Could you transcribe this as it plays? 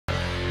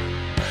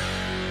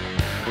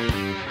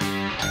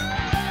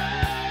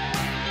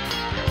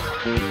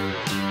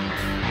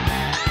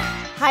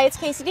Hi, it's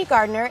Kasey-Dee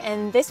Gardner,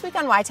 and this week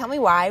on Why Tell Me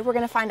Why, we're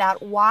going to find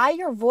out why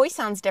your voice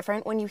sounds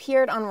different when you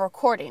hear it on a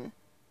recording.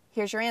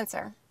 Here's your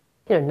answer.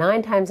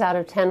 9 times out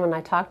of 10 when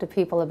I talk to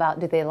people about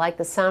do they like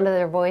the sound of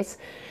their voice,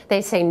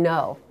 they say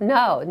no.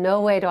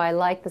 No way do I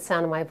like the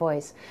sound of my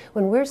voice.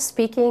 When we're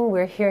speaking,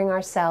 we're hearing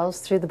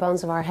ourselves through the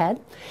bones of our head,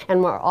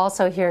 and we're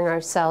also hearing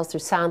ourselves through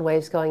sound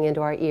waves going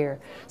into our ear.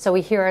 So we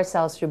hear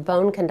ourselves through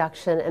bone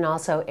conduction and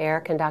also air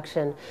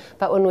conduction.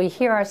 But when we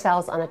hear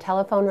ourselves on a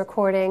telephone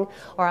recording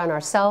or on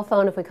our cell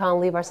phone, if we call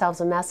and leave ourselves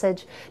a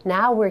message,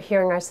 now we're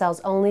hearing ourselves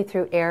only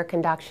through air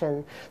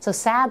conduction. So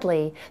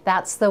sadly,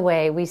 that's the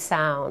way we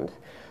sound.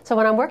 So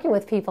when I'm working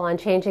with people on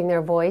changing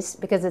their voice,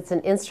 because it's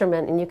an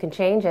instrument and you can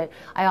change it,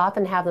 I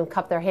often have them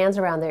cup their hands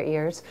around their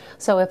ears.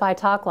 So if I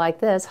talk like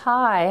this,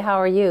 "Hi, how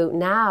are you?"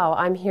 Now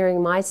I'm hearing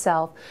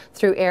myself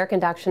through air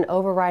conduction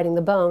overriding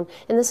the bone,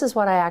 and this is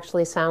what I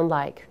actually sound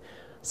like.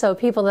 So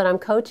people that I'm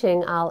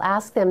coaching, I'll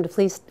ask them to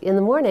please, in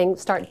the morning,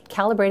 start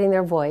calibrating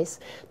their voice,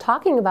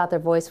 talking about their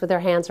voice with their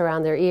hands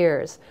around their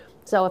ears.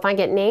 So if I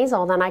get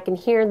nasal, then I can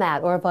hear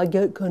that. Or if I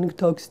get kind of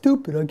talk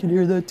stupid, I can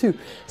hear that too.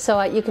 So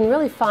you can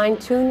really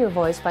fine-tune your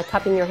voice by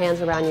cupping your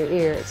hands around your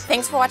ears.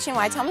 Thanks for watching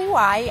Why Tell Me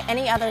Why.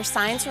 Any other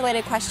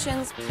science-related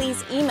questions,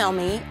 please email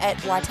me at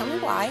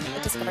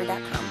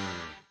whytellmewhy@discovery.com.